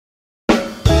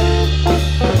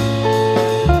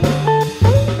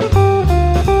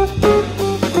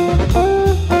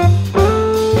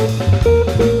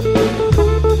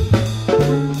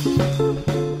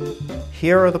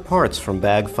Here are the parts from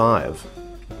bag 5.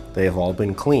 They have all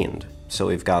been cleaned. So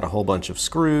we've got a whole bunch of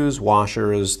screws,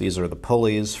 washers, these are the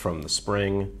pulleys from the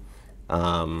spring,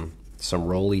 some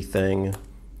rolly thing,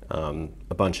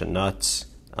 a bunch of nuts.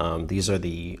 These are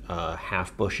the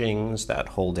half bushings that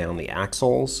hold down the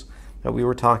axles that we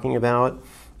were talking about.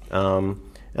 And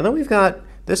then we've got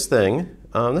this thing.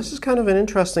 This is kind of an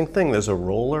interesting thing. There's a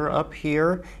roller up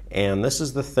here, and this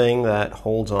is the thing that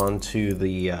holds on to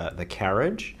the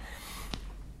carriage.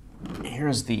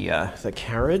 Here's the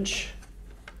carriage,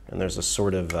 and there's a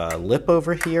sort of lip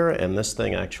over here, and this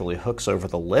thing actually hooks over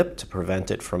the lip to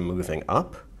prevent it from moving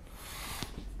up.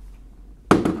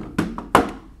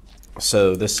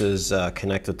 So this is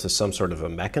connected to some sort of a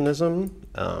mechanism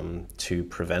to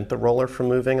prevent the roller from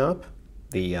moving up,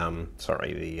 the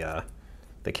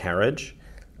carriage.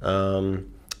 And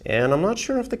I'm not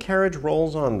sure if the carriage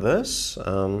rolls on this.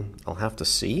 I'll have to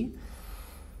see.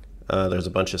 There's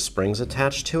a bunch of springs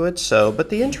attached to it. But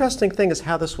the interesting thing is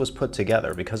how this was put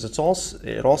together, because it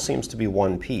all seems to be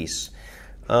one piece.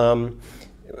 And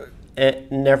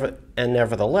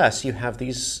nevertheless, you have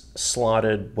these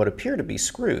slotted, what appear to be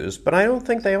screws, but I don't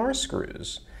think they are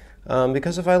screws.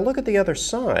 Because if I look at the other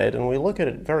side and we look at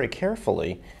it very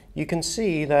carefully, you can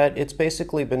see that it's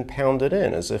basically been pounded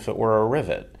in as if it were a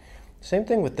rivet. Same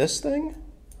thing with this thing.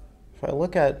 If I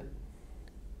look at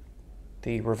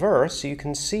the reverse, you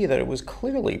can see that it was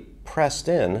clearly pressed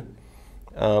in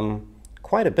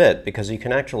quite a bit, because you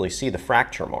can actually see the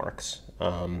fracture marks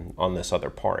on this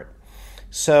other part.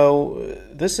 So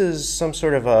this is some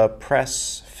sort of a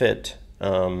press fit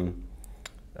thing,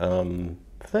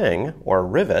 or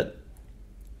rivet,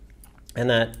 and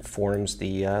that forms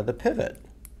the pivot,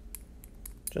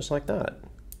 just like that.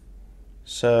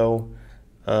 So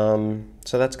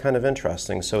that's kind of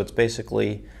interesting. So it's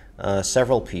basically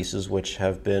several pieces which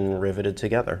have been riveted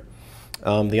together.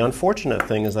 The unfortunate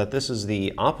thing is that this is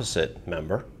the opposite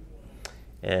member,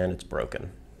 and it's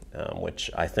broken.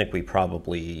 Which I think we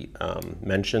probably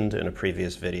mentioned in a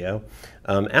previous video.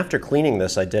 After cleaning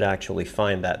this, I did actually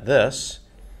find that this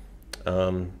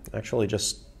actually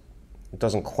just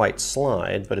doesn't quite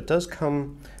slide, but it does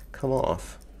come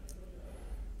off.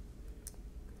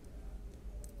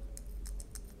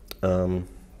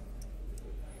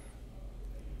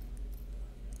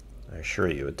 I assure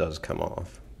you it does come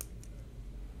off.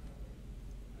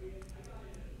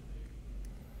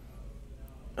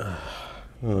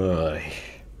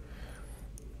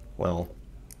 Well,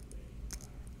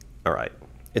 all right,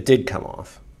 it did come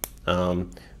off.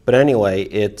 But anyway,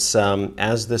 it's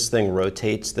as this thing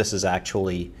rotates, this is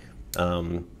actually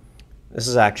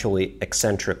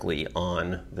eccentrically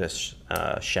on this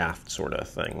shaft sort of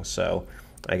thing. So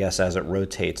I guess as it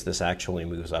rotates, this actually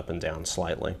moves up and down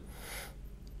slightly.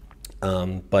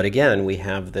 But again, we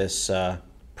have this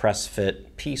press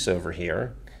fit piece over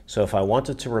here. So if I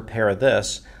wanted to repair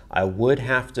this, I would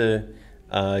have to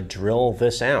drill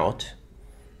this out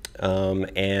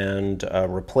and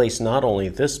replace not only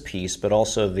this piece, but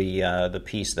also the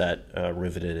piece that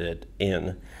riveted it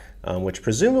in, which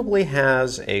presumably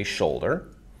has a shoulder.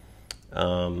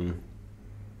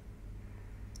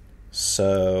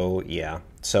 So yeah,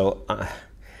 so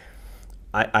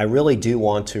I really do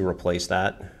want to replace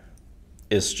that.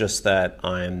 It's just that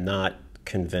I'm not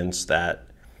convinced that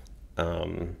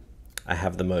I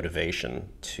have the motivation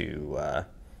to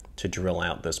drill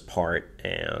out this part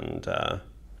and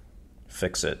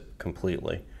fix it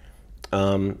completely.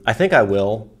 I think I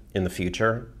will in the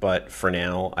future, but for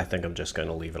now, I think I'm just going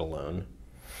to leave it alone.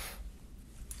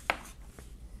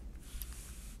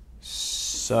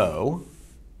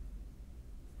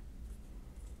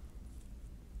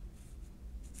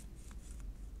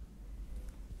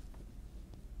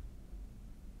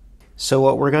 So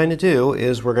what we're going to do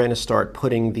is we're going to start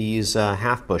putting these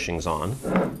half bushings on.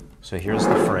 So here's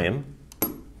the frame.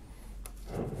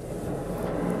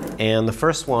 And the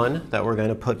first one that we're going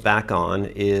to put back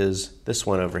on is this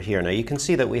one over here. Now you can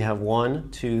see that we have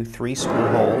 1, 2, 3 screw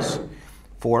holes,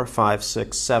 4, 5,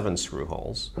 6, 7 screw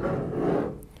holes.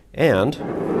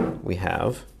 And we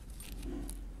have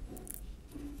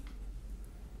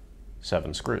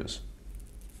 7 screws.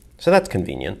 So that's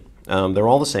convenient. They're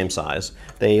all the same size.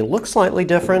 They look slightly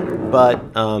different, but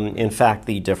in fact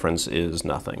the difference is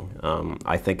nothing.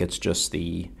 I think it's just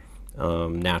the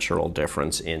natural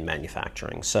difference in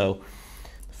manufacturing. So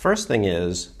the first thing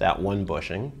is that one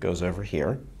bushing goes over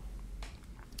here.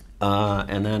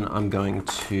 And then I'm going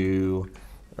to,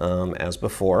 as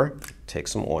before, take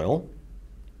some oil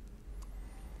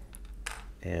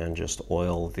and just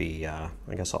oil the, I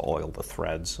guess I'll oil the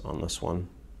threads on this one.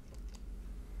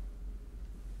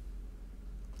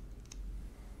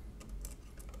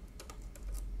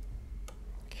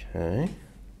 Okay.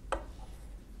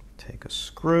 Take a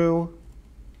screw,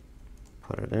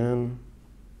 put it in.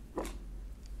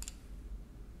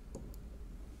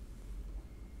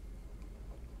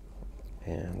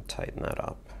 And tighten that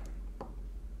up.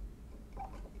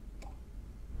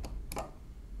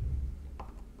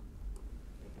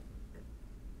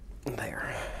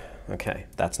 There. Okay,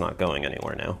 that's not going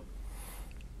anywhere now.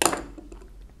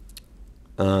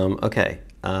 Okay,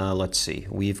 let's see.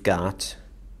 We've got,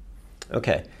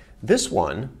 okay, this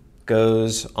one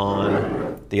goes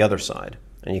on the other side.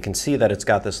 And you can see that it's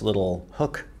got this little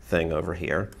hook thing over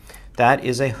here. That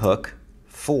is a hook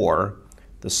for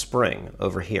the spring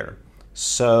over here.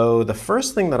 So the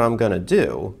first thing that I'm going to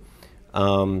do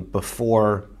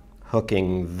before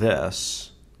hooking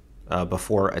this,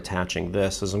 before attaching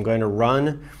this, is I'm going to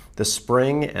run the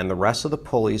spring and the rest of the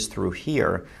pulleys through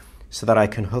here so that I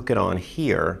can hook it on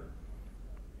here,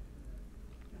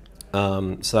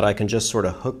 so that I can just sort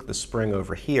of hook the spring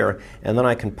over here, and then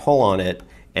I can pull on it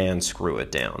and screw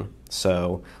it down.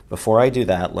 So before I do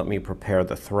that, let me prepare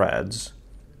the threads.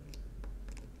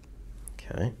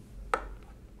 Okay.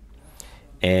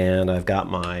 And I've got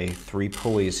my 3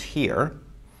 pulleys here,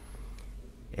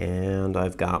 and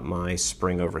I've got my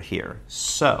spring over here.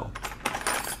 So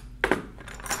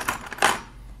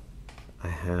I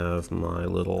have my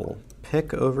little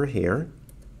pick over here.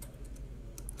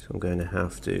 So I'm going to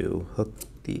have to hook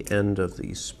the end of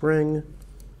the spring.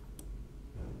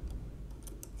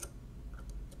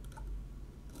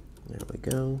 There we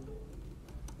go.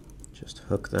 Just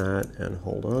hook that and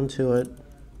hold on to it.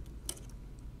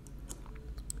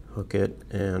 Hook it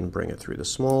and bring it through the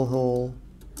small hole.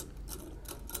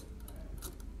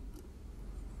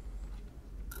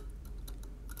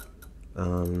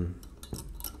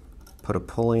 Put a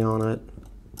pulley on it.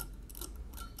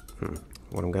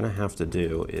 What I'm going to have to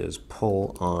do is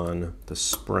pull on the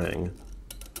spring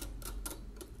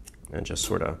and just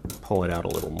sort of pull it out a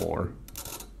little more.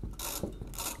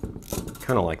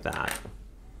 Kind of like that.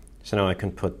 So now I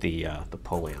can put the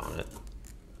pulley on it.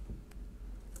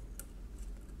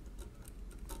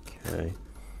 Okay.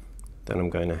 Then I'm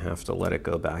going to have to let it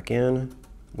go back in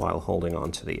while holding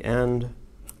on to the end.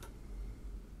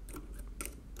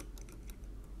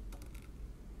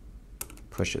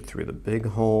 Push it through the big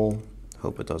hole.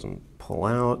 Hope it doesn't pull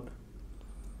out.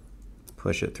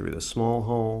 Push it through the small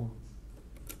hole.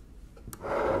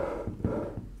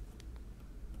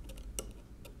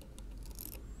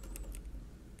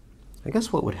 I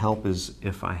guess what would help is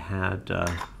if I had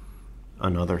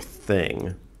another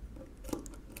thing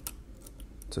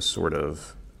to sort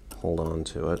of hold on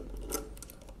to it.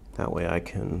 That way I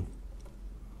can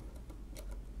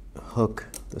hook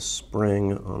the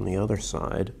spring on the other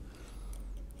side.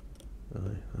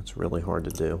 That's really hard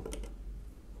to do.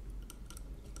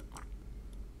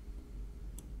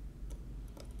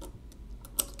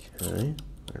 Okay,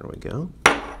 there we go.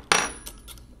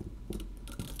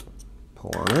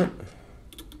 Pull on it.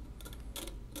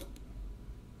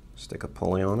 Stick a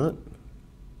pulley on it.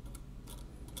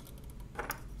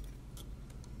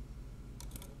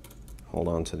 Hold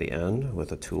on to the end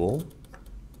with a tool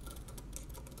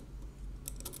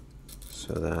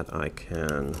so that I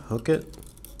can hook it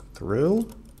through.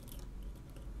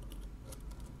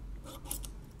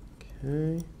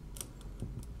 Okay.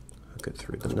 Hook it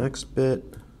through the next bit.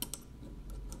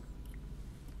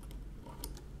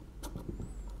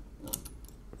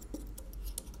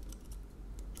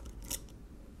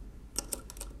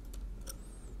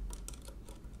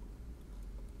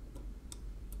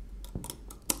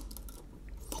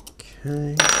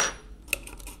 Okay.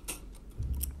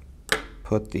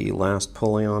 Put the last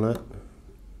pulley on it.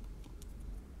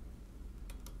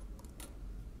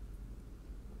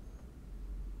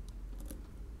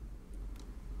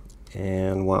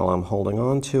 And while I'm holding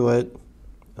on to it,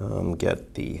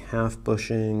 get the half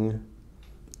bushing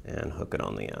and hook it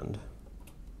on the end.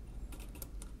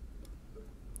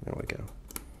 There we go.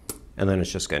 And then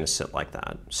it's just going to sit like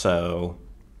that. So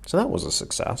that was a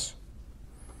success.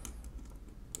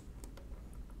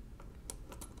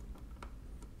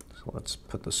 So let's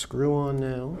put the screw on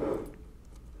now.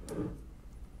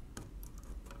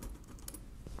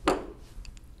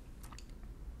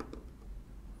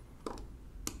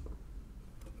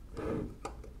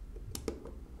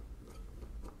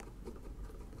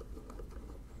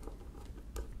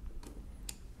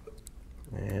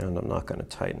 And I'm not going to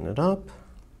tighten it up.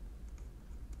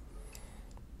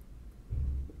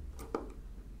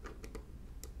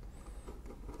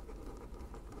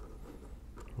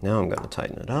 Now I'm going to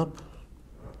tighten it up.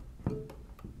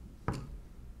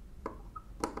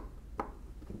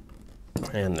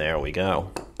 And there we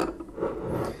go.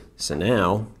 So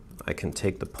now I can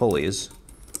take the pulleys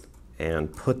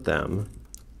and put them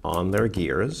on their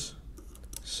gears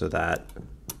so that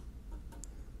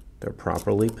they're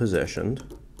properly positioned.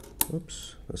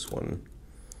 Oops, this one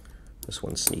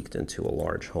sneaked into a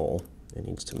large hole. It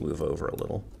needs to move over a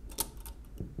little.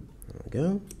 There we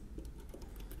go.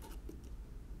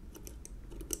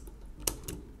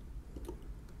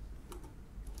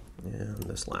 And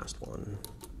this last one.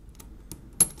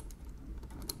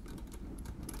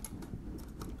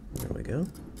 There we go.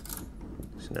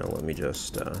 So now let me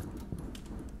just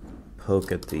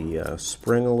poke at the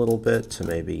spring a little bit to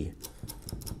maybe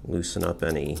loosen up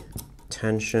any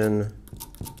tension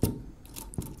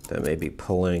that may be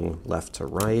pulling left to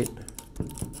right.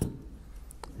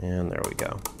 And there we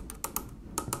go.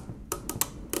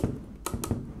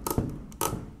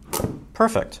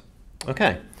 Perfect.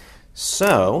 Okay.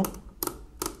 So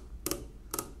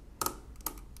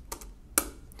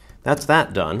that's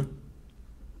that done.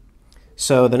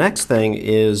 So the next thing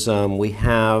is we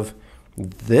have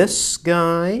this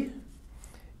guy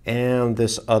and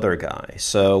this other guy.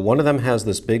 So one of them has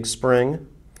this big spring,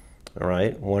 all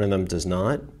right, one of them does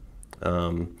not.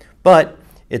 But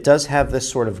it does have this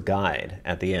sort of guide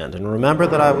at the end. And remember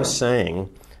that I was saying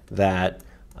that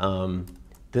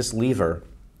this lever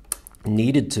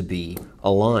needed to be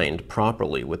aligned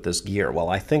properly with this gear. Well,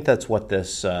 I think that's what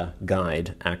this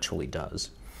guide actually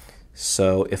does.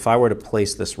 So if I were to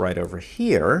place this right over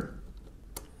here,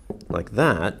 like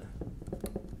that,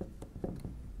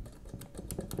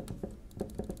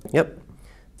 yep,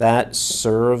 that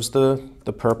serves the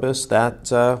purpose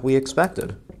that we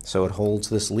expected. So it holds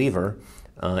this lever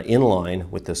in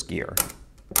line with this gear,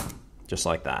 just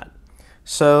like that.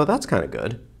 So that's kind of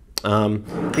good.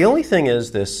 The only thing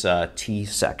is this T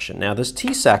section. Now this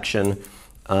T section,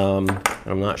 I'm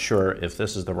not sure if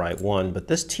this is the right one, but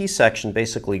this T section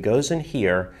basically goes in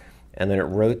here and then it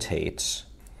rotates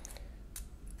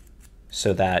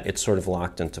so that it's sort of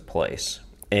locked into place.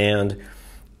 And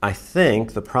I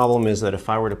think the problem is that if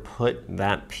I were to put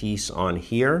that piece on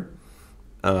here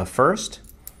first,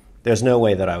 there's no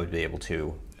way that I would be able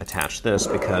to attach this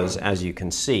because, as you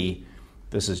can see,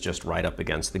 this is just right up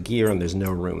against the gear and there's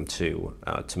no room to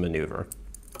maneuver.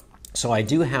 So I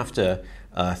do have to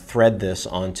thread this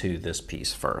onto this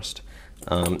piece first.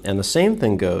 And the same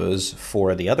thing goes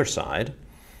for the other side,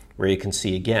 where you can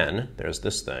see again, there's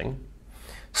this thing.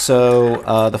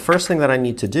 So the first thing that I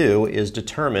need to do is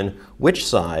determine which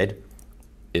side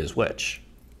is which.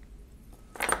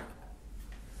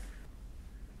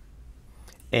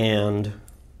 And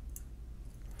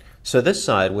so this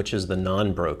side, which is the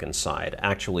non-broken side,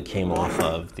 actually came off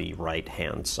of the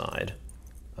right-hand side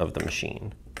of the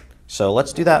machine. So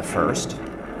let's do that first.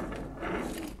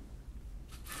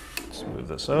 Let's move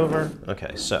this over.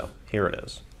 Okay, so here it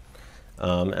is.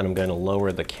 And I'm going to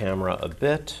lower the camera a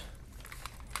bit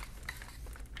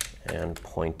and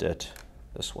point it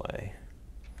this way.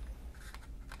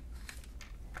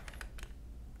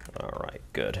 All right,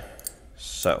 good.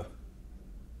 So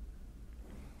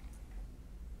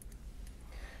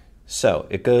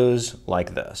it goes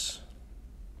like this.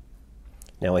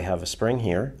 Now we have a spring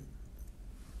here.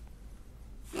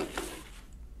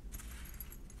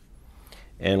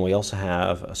 And we also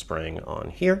have a spring on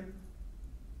here.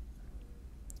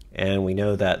 And we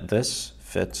know that this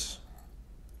fits,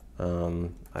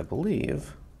 I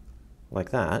believe,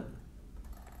 like that.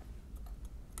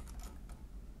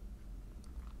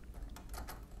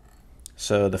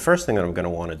 So the first thing that I'm going to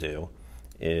want to do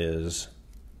is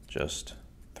just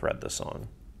thread this on,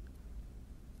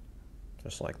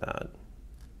 just like that.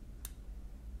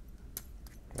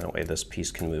 That way this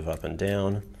piece can move up and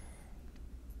down.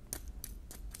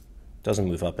 Doesn't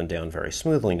move up and down very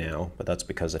smoothly now, but that's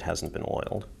because it hasn't been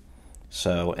oiled.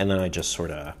 So, and then I just sort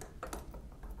of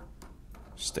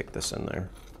stick this in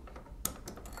there,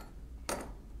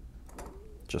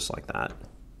 just like that.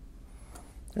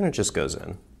 And it just goes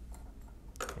in.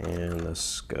 And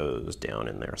this goes down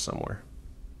in there somewhere.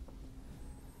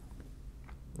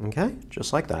 Okay,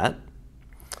 just like that.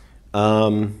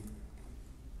 And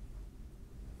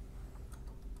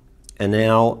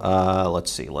now,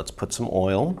 let's see, let's put some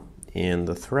oil in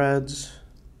the threads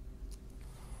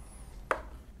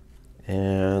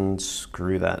and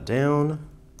screw that down.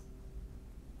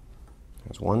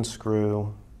 There's one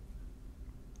screw.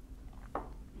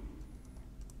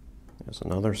 There's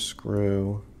another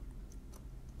screw.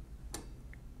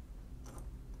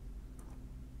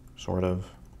 Sort of.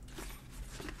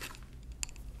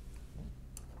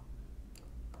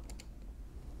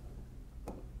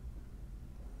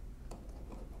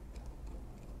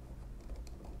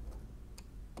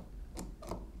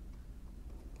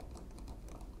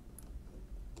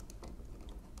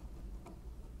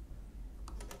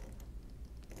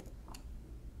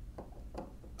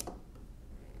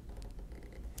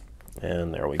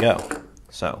 And there we go.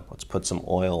 So let's put some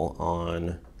oil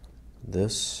on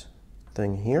this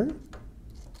thing here.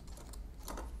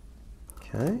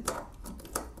 Okay.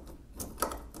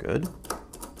 Good.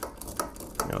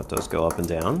 Now it does go up and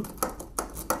down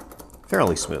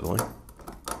fairly smoothly.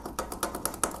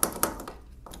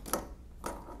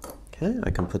 Okay,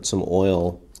 I can put some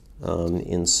oil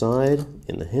inside,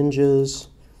 in the hinges,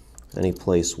 any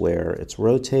place where it's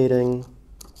rotating.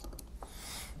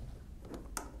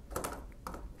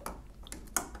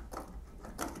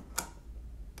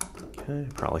 Okay,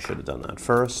 probably should have done that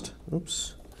first.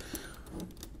 Oops.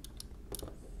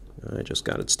 I just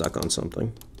got it stuck on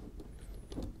something.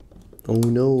 Oh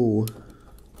no.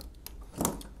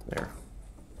 There.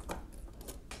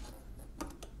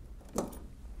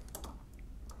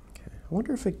 Okay, I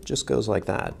wonder if it just goes like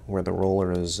that, where the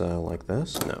roller is like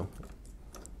this? No.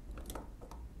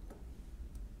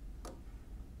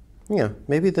 Yeah,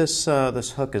 maybe this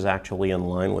this hook is actually in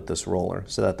line with this roller,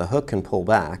 so that the hook can pull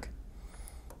back,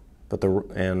 but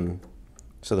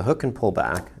so the hook can pull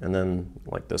back, and then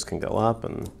like this can go up,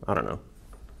 and I don't know.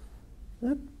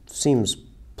 That seems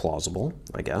plausible,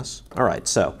 I guess. All right,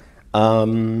 so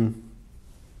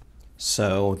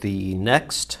so the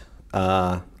next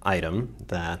item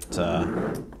that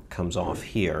comes off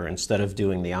here, instead of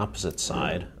doing the opposite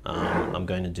side, I'm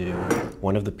going to do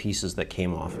one of the pieces that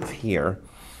came off of here.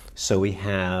 So we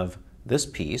have this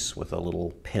piece with a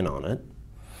little pin on it,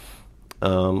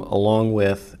 along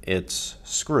with its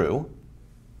screw,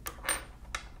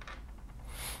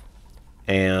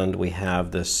 and we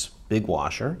have this big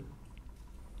washer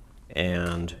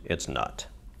and its nut.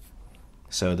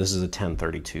 So this is a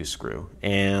 1032 screw,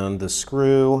 and the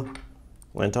screw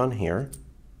went on here.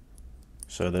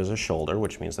 So there's a shoulder,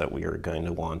 which means that we are going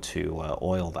to want to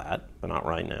oil that, but not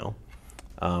right now.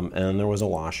 And then there was a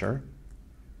washer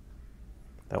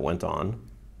that went on,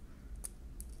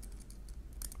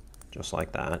 just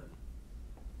like that.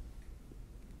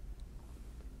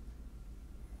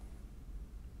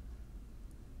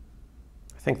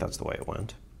 I think that's the way it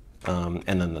went. And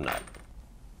then the nut.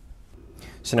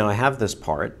 So now I have this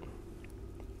part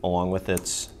along with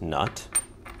its nut.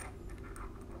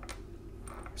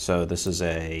 So this is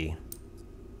a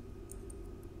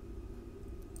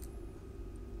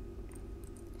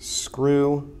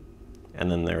screw,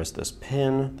 and then there's this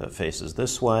pin that faces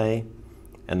this way,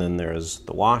 and then there's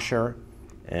the washer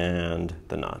and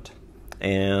the nut.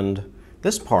 And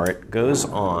this part goes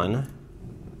on.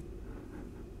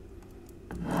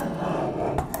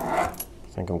 I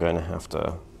think I'm going to have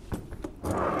to,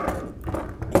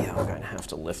 yeah, I'm going to have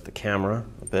to lift the camera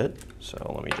a bit.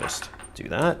 So let me just do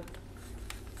that.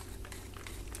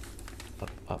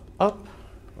 Up, up, up,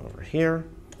 over here.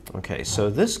 Okay, so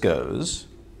this goes,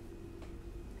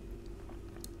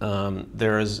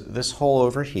 there is this hole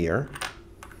over here,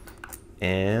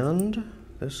 and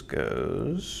this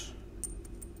goes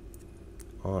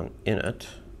on in it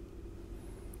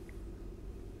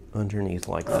underneath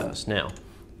like this. Now,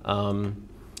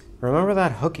 remember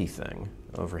that hooky thing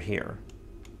over here?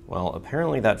 Well,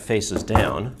 apparently that faces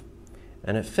down,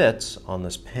 and it fits on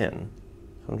this pin.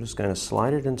 So I'm just going to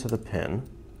slide it into the pin,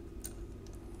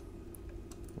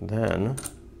 then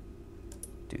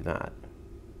do that.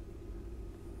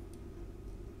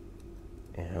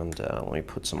 And let me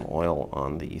put some oil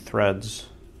on the threads.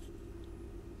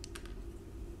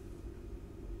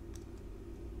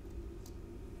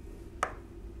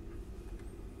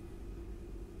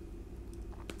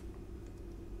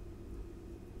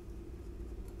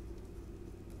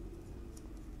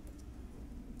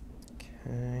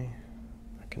 Okay,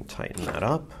 I can tighten that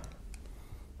up.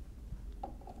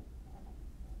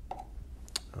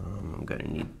 I'm going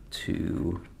to need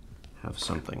to have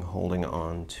something holding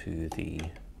on to the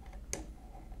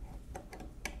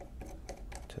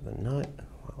nut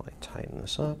while I tighten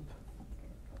this up.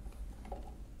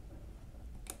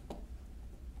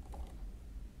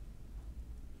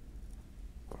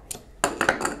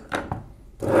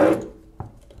 I'm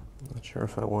not sure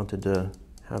if I wanted to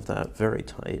have that very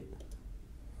tight,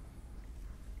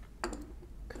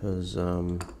 because I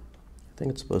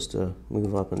think it's supposed to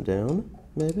move up and down,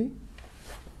 maybe?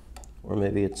 Or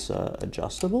maybe it's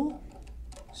adjustable.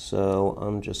 So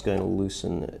I'm just going to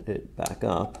loosen it back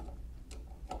up.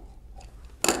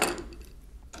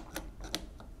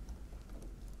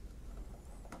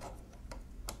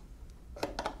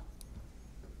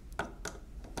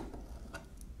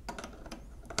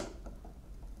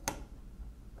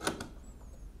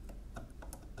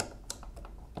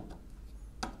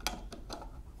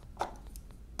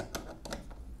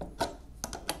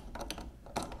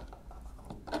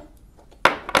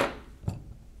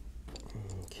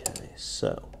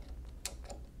 So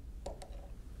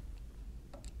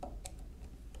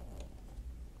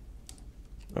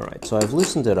So I've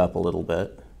loosened it up a little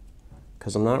bit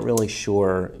because I'm not really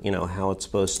sure, how it's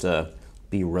supposed to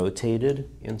be rotated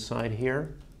inside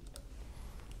here.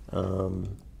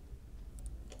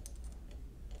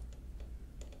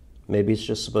 Maybe it's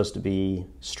just supposed to be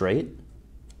straight.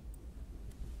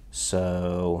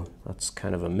 So that's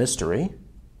kind of a mystery.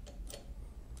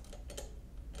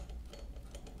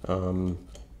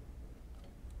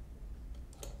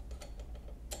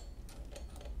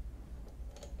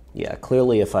 Yeah,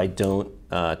 clearly if I don't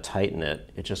tighten it,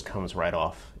 it just comes right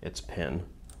off its pin.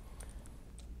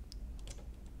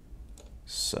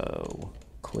 So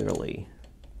clearly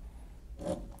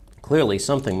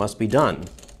something must be done,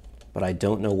 but I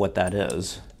don't know what that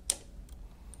is.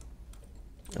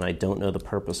 And I don't know the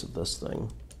purpose of this thing.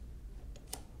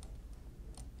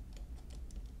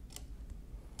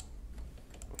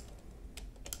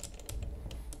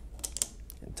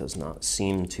 It does not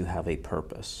seem to have a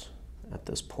purpose at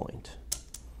this point.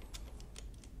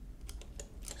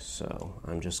 So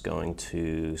I'm just going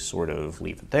to sort of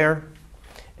leave it there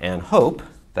and hope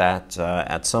that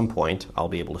at some point I'll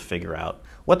be able to figure out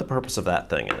what the purpose of that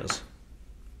thing is.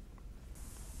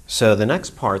 So the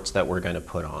next parts that we're going to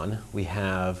put on, we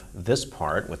have this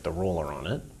part with the roller on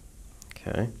it,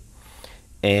 okay,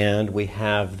 and we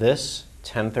have this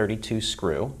 1032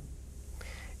 screw.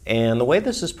 And the way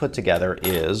this is put together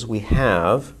is we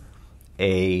have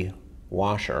a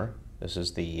washer. This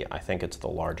is I think it's the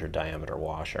larger diameter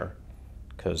washer,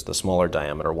 because the smaller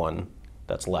diameter one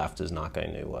that's left is not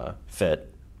going to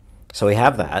fit. So we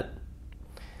have that,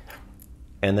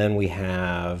 and then we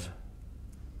have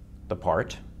the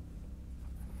part.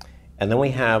 And then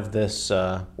we have this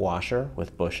washer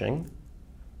with bushing,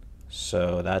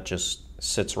 so that just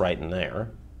sits right in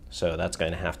there, so that's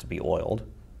going to have to be oiled.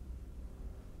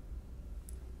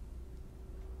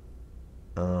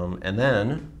 And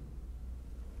then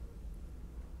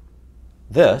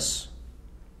this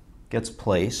gets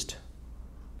placed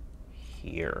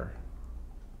here,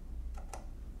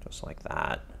 just like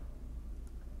that.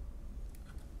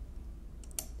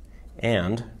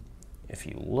 And if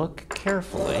you look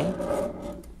carefully,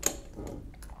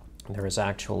 there is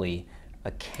actually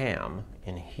a cam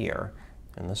in here,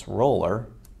 and this roller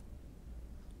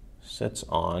sits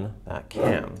on that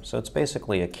cam. So it's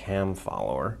basically a cam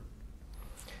follower.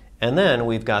 And then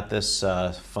we've got this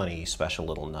funny special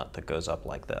little nut that goes up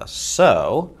like this.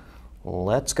 So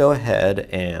let's go ahead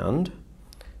and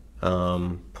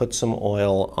put some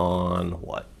oil on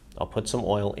what? I'll put some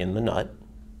oil in the nut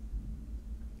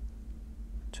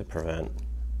to prevent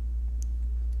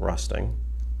rusting.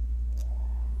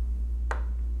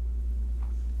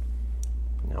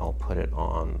 Now I'll put it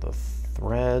on the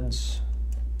threads,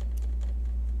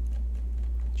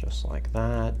 just like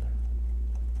that.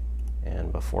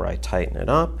 And before I tighten it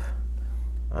up,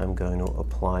 I'm going to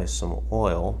apply some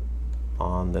oil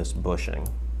on this bushing.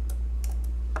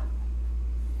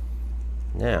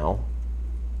 Now,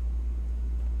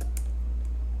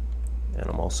 and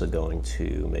I'm also going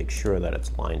to make sure that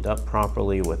it's lined up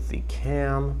properly with the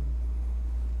cam,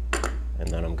 and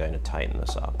then I'm going to tighten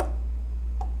this up.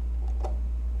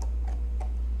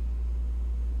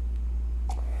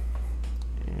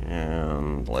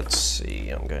 And let's see,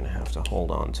 I'm going to have to hold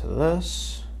on to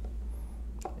this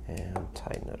and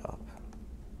tighten it up.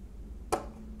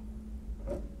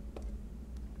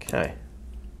 Okay.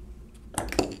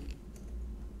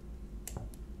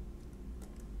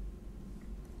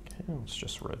 Let's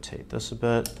just rotate this a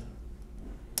bit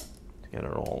to get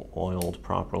it all oiled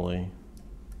properly.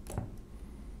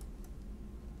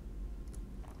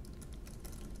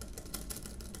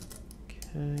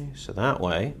 Okay, so that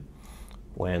way,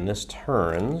 when this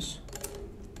turns,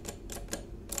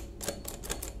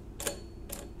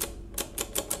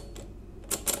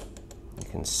 you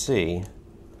can see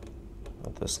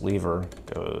that this lever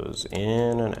goes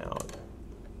in and out,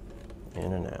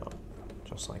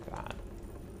 just like that.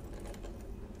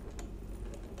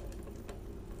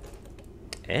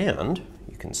 And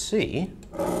you can see,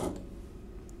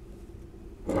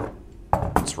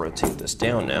 let's rotate this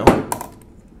down now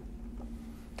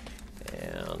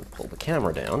and pull the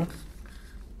camera down.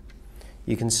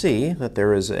 You can see that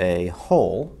there is a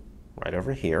hole right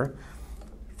over here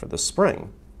for the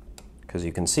spring, because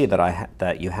you can see that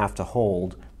that you have to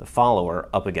hold the follower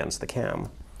up against the cam.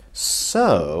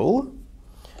 So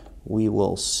we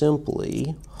will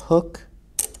simply hook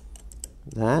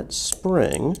that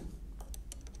spring,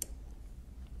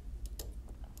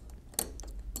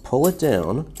 pull it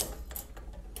down,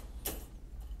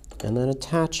 and then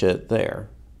attach it there,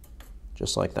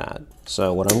 just like that.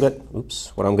 So what I'm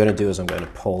going to do is I'm going to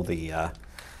pull the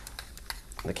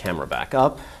camera back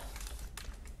up.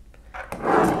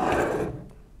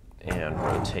 and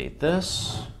rotate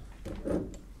this,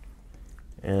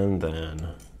 and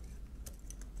then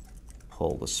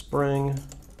pull the spring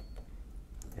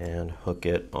and hook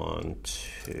it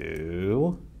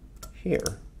onto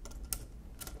here.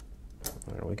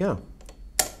 There we go.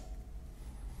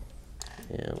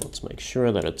 And let's make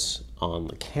sure that it's on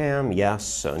the cam. Yes,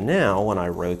 so now when I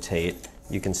rotate,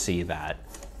 you can see that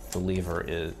the lever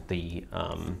is, the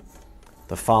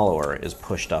follower is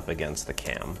pushed up against the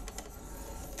cam,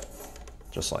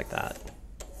 just like that.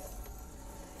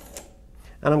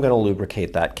 And I'm going to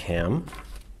lubricate that cam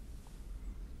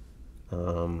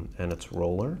and its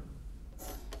roller.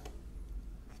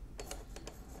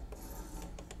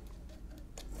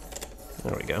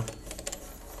 There we go.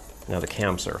 Now the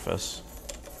cam surface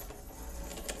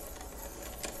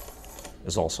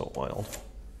is also oiled.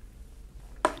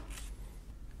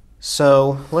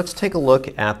 So let's take a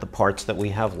look at the parts that we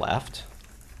have left.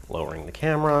 Lowering the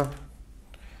camera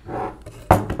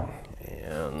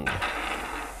and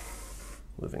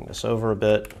moving this over a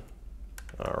bit.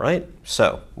 All right,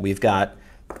 so we've got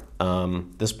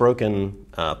this broken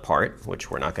part, which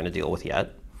we're not going to deal with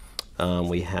yet.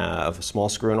 We have a small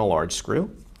screw and a large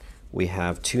screw. We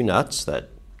have two nuts that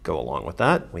go along with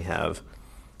that. We have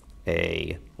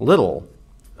a little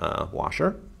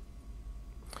washer.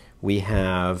 We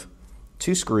have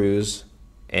two screws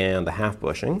and the half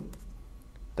bushing.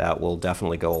 That will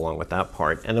definitely go along with that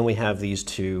part. And then we have these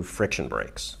two friction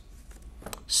brakes.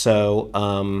 So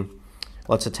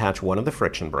let's attach one of the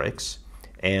friction brakes,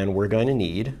 and we're going to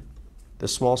need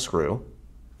this small screw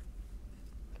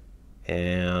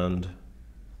and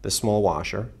this small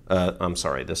washer. I'm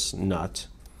sorry, this nut.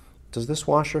 Does this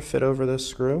washer fit over this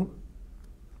screw?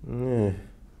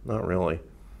 Not really.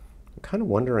 I'm kind of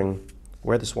wondering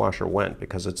where this washer went,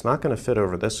 because it's not going to fit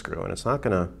over this screw, and it's not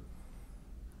going to,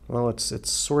 well,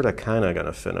 it's sort of kind of going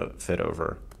to fit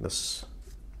over this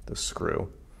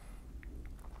screw.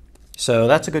 So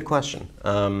that's a good question.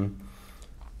 And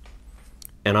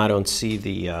I don't see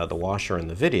the washer in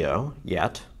the video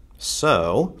yet.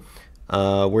 So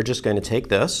we're just going to take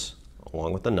this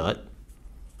along with the nut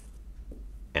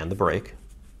and the brake,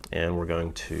 and we're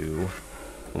going to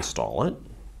install it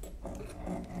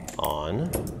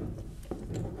on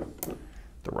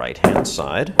the right-hand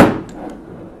side.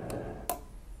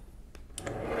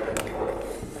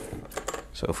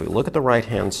 So if we look at the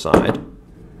right-hand side,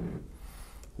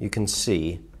 you can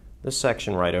see this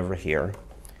section right over here.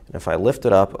 And if I lift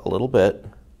it up a little bit,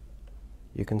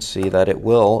 you can see that it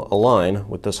will align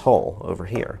with this hole over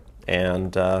here.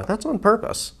 And that's on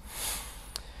purpose.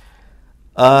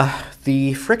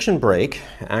 The friction brake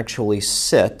actually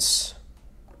sits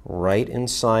right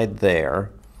inside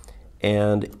there,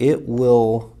 and it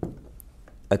will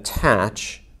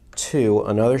attach to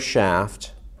another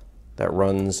shaft that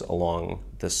runs along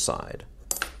this side.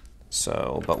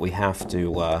 So, but we have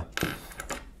to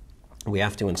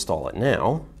install it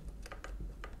now.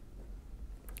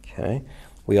 Okay.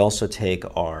 We also take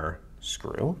our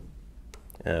screw,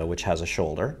 which has a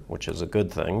shoulder, which is a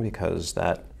good thing because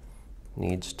that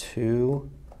needs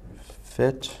to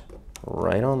fit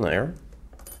right on there.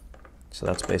 So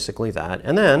that's basically that.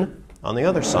 And then on the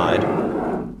other side,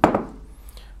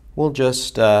 we'll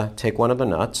just take one of the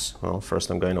nuts. Well, first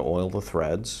I'm going to oil the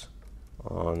threads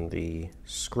on the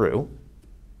screw.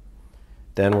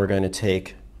 Then we're going to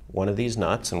take one of these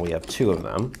nuts, and we have two of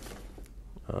them.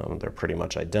 They're pretty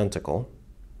much identical.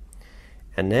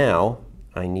 And now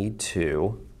I need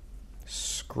to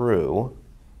screw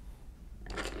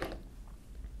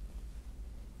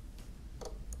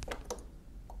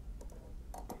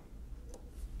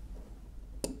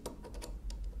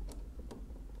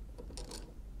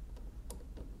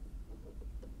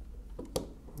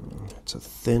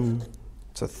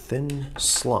it's a thin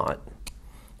slot,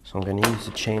 so I'm going to need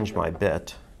to change my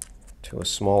bit to a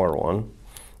smaller one.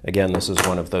 Again, this is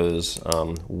one of those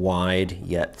wide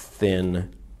yet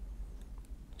thin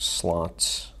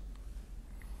slots,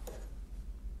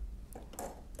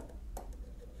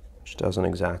 which doesn't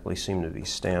exactly seem to be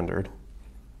standard.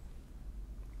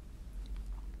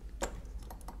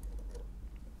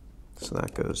 So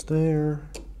that goes there.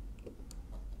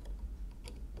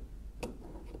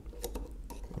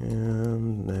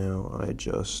 And now I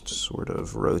just sort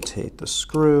of rotate the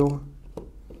screw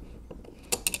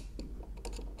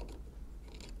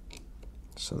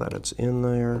so that it's in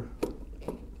there.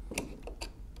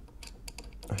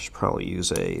 I should probably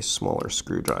use a smaller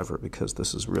screwdriver because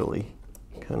this is really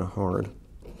kind of hard,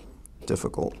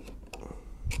 difficult.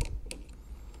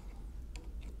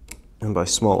 And by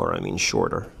smaller, I mean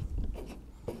shorter.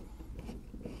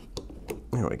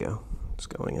 There we go. It's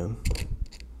going in.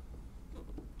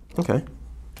 Okay.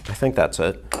 I think that's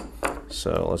it.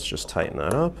 So let's just tighten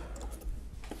that up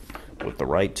with the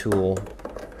right tool,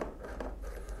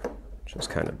 which is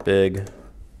kind of big.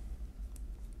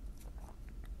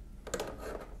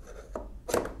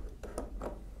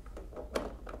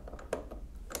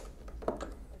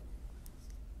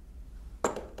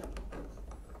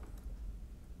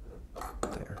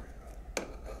 There.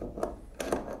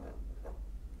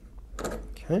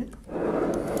 Okay.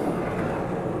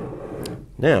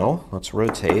 Now let's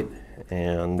rotate,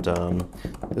 and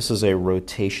this is a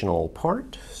rotational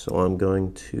part, so I'm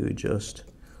going to just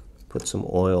put some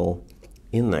oil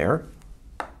in there.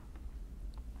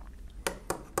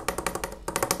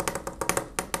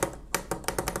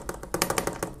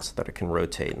 So that it can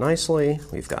rotate nicely.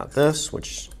 We've got this,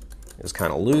 which is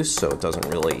kind of loose, so it doesn't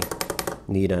really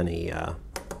need any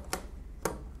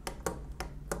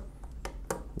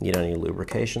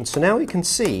lubrication. So now we can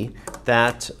see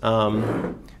that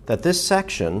that this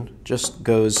section just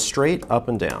goes straight up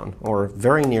and down, or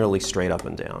very nearly straight up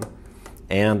and down,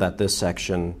 and that this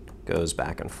section goes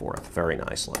back and forth very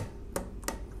nicely.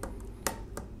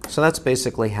 So that's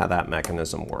basically how that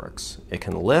mechanism works. It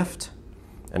can lift,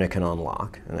 and it can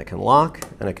unlock, and it can lock,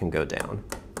 and it can go down.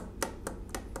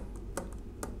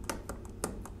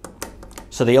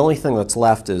 So the only thing that's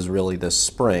left is really this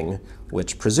spring,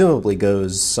 which presumably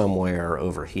goes somewhere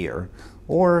over here,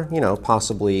 or, you know,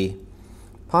 possibly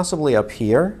up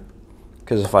here,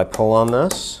 because if I pull on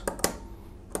this,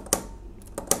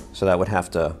 so that would have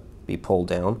to be pulled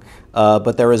down.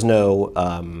 But there is no,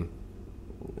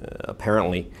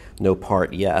 apparently, no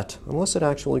part yet, unless it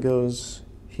actually goes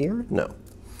here? No.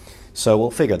 So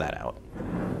we'll figure that out.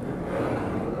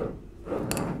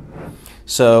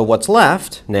 So what's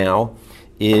left now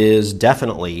is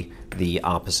definitely the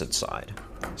opposite side.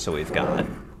 So we've got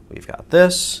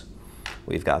this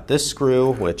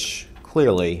screw, which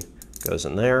clearly goes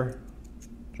in there,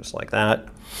 just like that.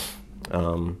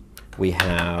 We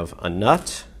have a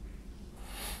nut.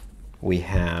 We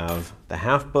have the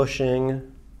half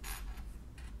bushing.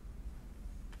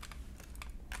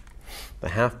 The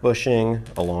half bushing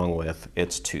along with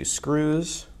its 2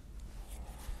 screws.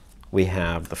 We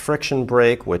have the friction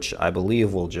brake, which I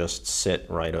believe will just sit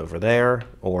right over there,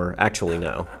 or actually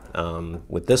no.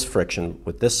 With this friction,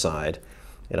 with this side,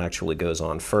 it actually goes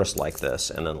on first like this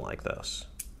and then like this.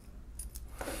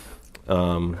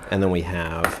 And then we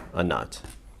have a nut.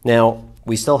 Now,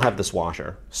 we still have this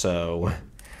washer, so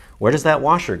where does that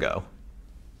washer go?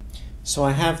 So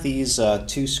I have these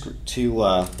two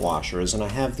washers, and I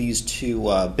have these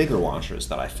 2 bigger washers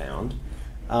that I found.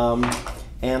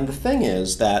 And the thing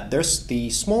is that the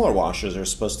smaller washers are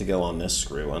supposed to go on this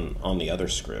screw and on the other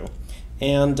screw.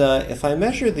 And if I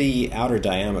measure the outer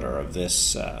diameter of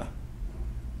this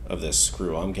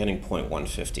screw, I'm getting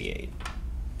 0.158.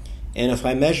 And if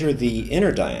I measure the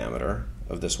inner diameter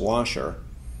of this washer,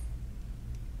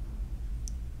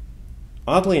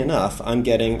 oddly enough, I'm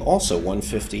getting also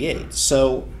 158.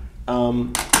 So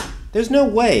there's no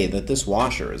way that this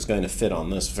washer is going to fit on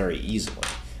this very easily.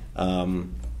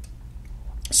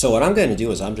 So what I'm going to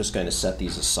do is I'm just going to set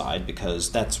these aside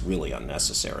because that's really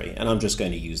unnecessary, and I'm just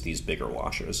going to use these bigger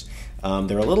washers.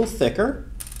 They're a little thicker,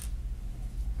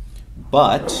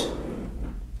 but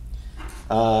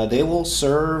they will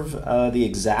serve the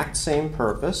exact same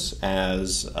purpose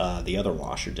as the other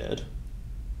washer did,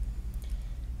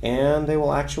 and they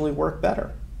will actually work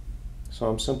better. So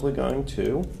I'm simply going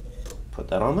to put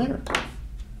that on there,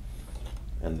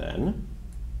 and then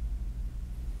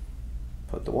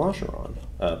put the washer on,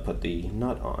 put the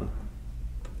nut on,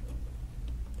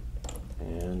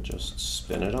 and just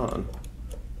spin it on.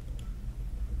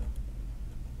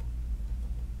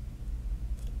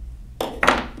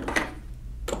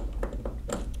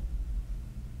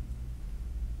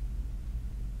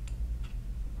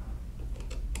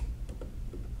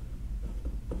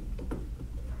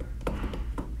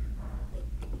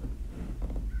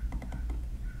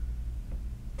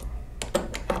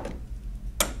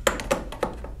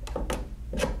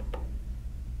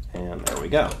 And there we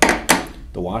go.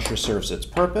 The washer serves its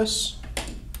purpose.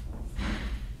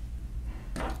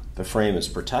 The frame is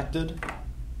protected.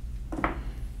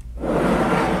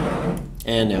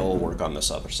 And now we'll work on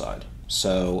this other side.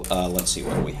 So let's see,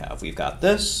 what do we have? We've got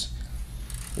this,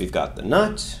 we've got the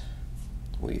nut,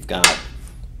 we've got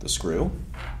the screw,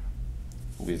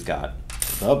 we've got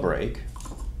the brake,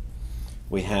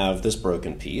 we have this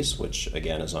broken piece, which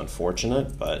again is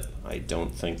unfortunate, but I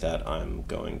don't think that I'm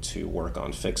going to work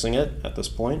on fixing it at this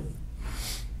point.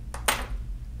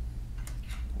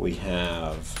 We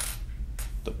have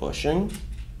the bushing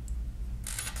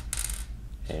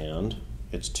and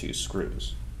its 2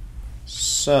 screws.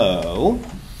 So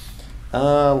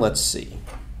Let's see.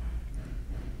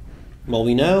 Well,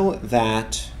 we know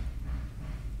that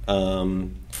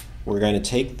we're going to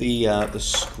take the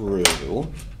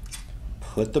screw,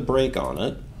 put the brake on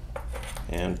it,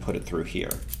 and put it through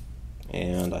here.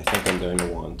 And I think I'm going to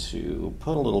want to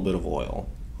put a little bit of oil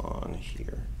on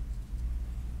here.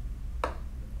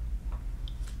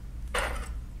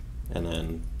 And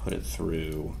then put it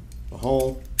through the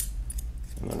hole,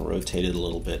 and then rotate it a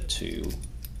little bit to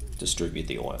distribute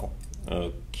the oil.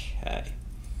 Okay.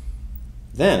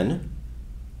 Then,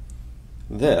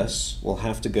 this will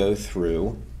have to go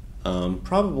through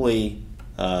probably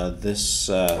this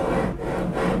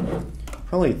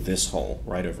hole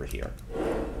right over here.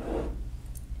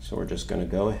 So we're just going to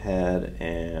go ahead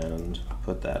and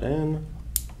put that in.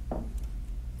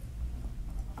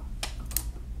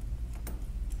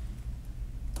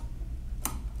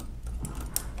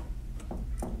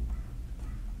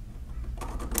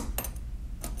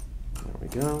 There we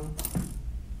go.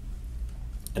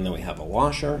 And then we have a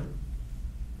washer.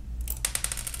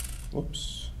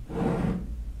 Whoops.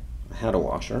 I had a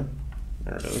washer.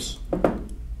 There it is.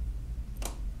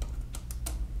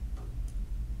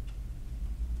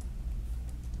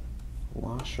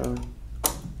 Washer.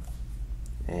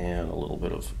 And a little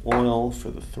bit of oil for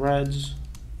the threads.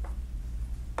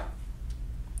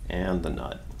 And the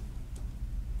nut.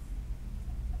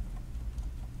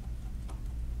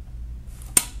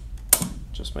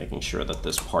 Just making sure that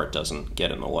this part doesn't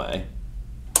get in the way.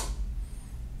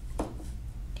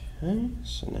 Okay,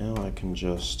 so now I can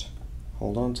just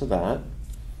hold on to that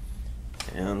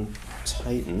and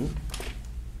tighten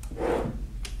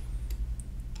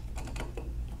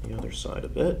the other side a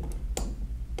bit.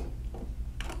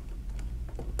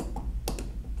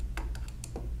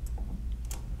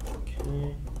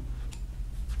 Okay.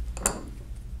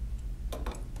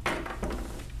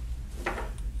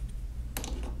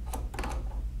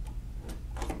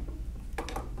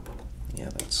 Yeah,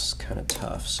 that's kind of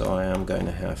tough, so I am going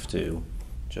to have to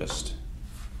just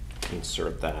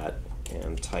insert that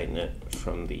and tighten it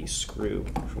from the screw,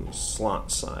 from the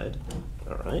slot side.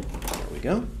 All right, there we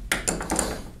go.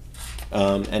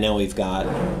 And now we've got,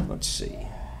 let's see.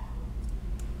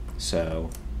 So,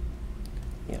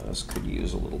 yeah, this could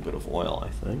use a little bit of oil, I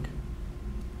think.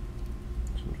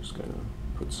 So I'm just going to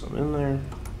put some in there.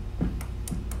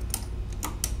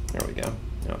 There we go.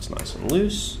 Now it's nice and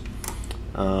loose.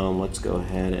 Let's go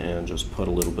ahead and just put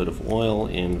a little bit of oil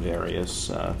in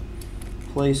various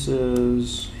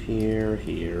places.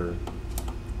 Here.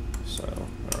 So,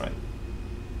 all right.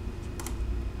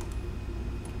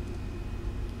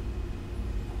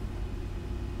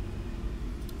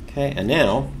 Okay, and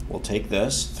now we'll take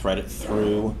this, thread it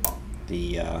through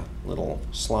the little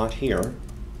slot here.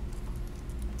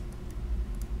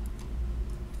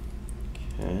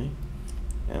 Okay,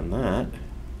 and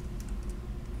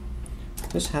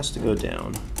this has to go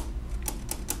down.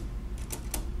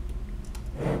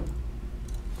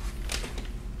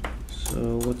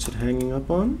 So what's it hanging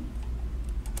up on?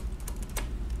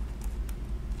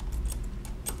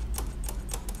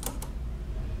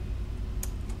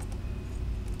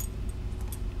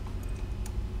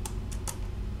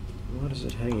 What is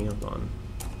it hanging up on?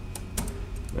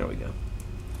 There we go.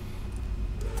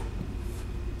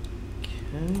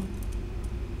 Okay.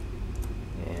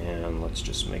 And let's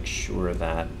just make sure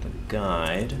that the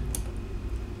guide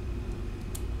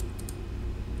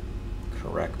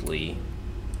correctly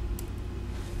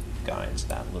guides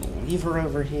that little lever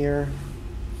over here.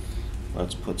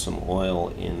 Let's put some oil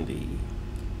in the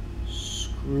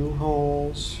screw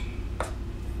holes.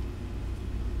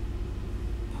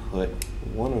 Put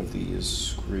one of these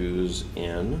screws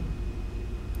in,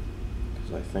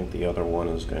 because I think the other one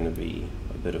is going to be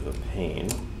a bit of a pain.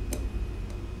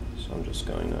 So I'm just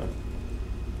going to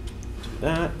do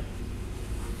that.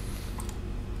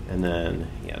 And then,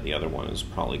 yeah, the other one is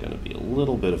probably going to be a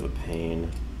little bit of a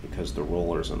pain because the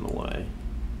roller's in the way.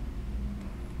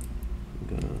 I'm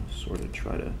going to sort of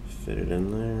try to fit it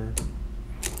in there.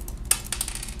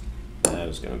 That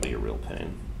is going to be a real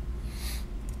pain.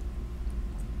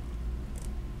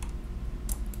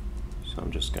 So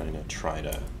I'm just going to try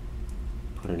to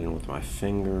put it in with my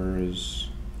fingers.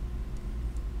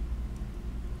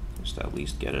 Just at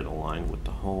least get it aligned with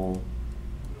the hole.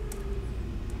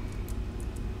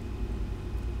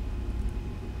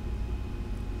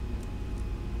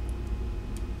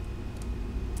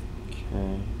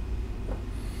 Okay.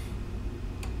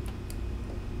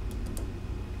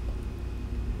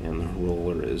 And the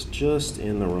roller is just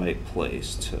in the right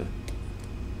place to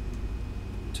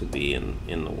be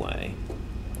in the way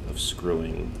of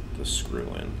screwing the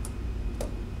screw in.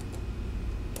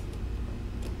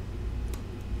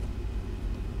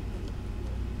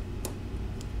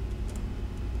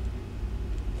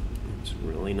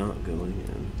 really not going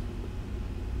in.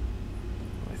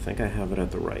 I think I have it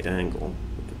at the right angle,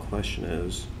 but the question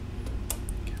is,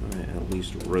 can I at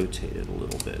least rotate it a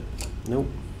little bit? Nope.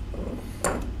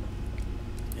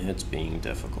 It's being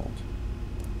difficult.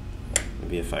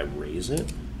 Maybe if I raise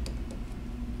it?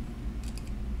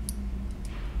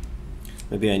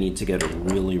 Maybe I need to get a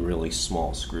really, really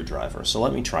small screwdriver. So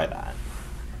let me try that.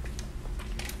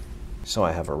 So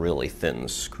I have a really thin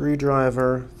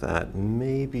screwdriver that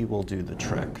maybe will do the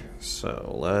trick.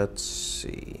 So let's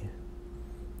see.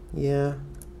 Yeah,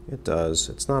 it does.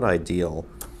 It's not ideal.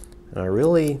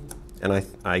 And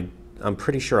I'm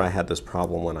pretty sure I had this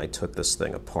problem when I took this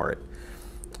thing apart.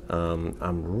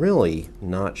 I'm really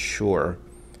not sure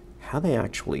how they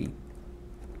actually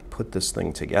put this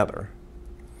thing together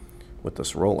with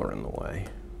this roller in the way.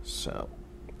 So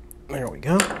there we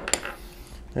go.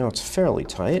 Now it's fairly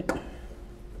tight.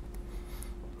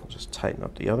 I'll just tighten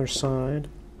up the other side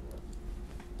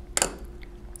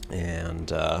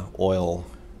and oil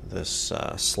this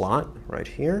slot right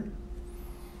here.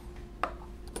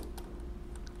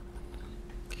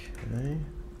 Okay,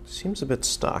 seems a bit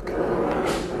stuck.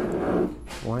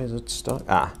 Why is it stuck?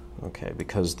 Ah, okay,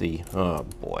 because oh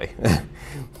boy,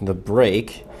 the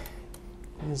brake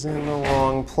is in the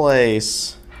wrong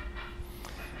place.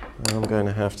 I'm going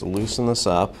to have to loosen this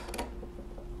up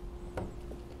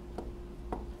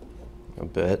a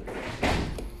bit.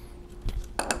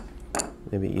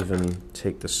 Maybe even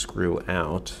take the screw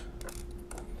out.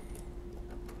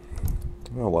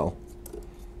 Oh well.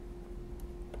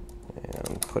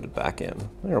 And put it back in.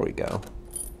 There we go.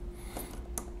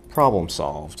 Problem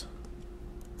solved.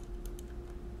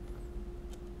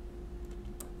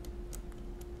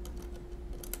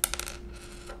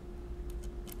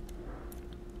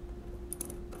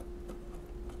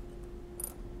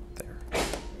 There.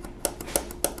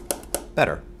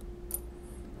 Better.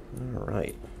 All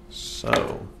right.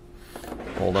 So,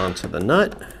 hold on to the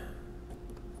nut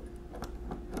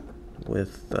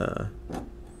with the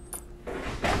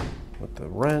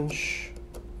wrench,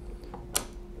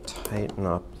 tighten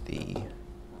up the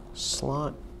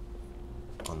slot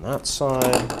on that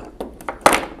side,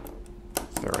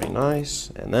 very nice,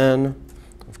 and then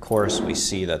of course we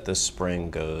see that this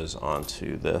spring goes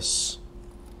onto this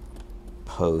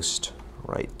post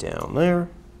right down there.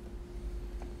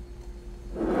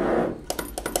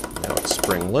 Now it's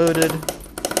spring loaded,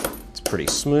 it's pretty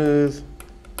smooth,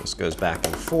 this goes back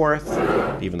and forth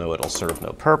even though it'll serve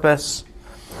no purpose.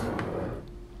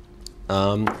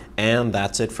 And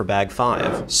that's it for bag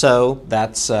 5. So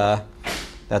that's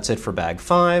it for bag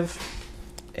 5,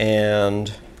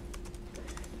 and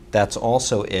that's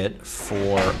also it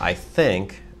for, I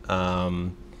think,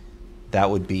 that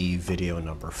would be video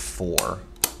number 4.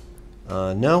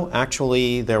 No,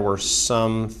 actually there were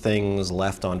some things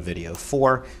left on video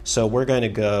 4, so we're going to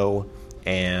go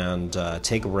and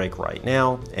take a break right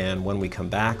now, and when we come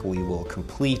back we will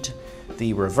complete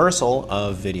the reversal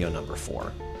of video number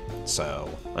 4. So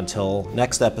until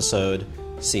next episode,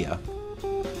 see ya.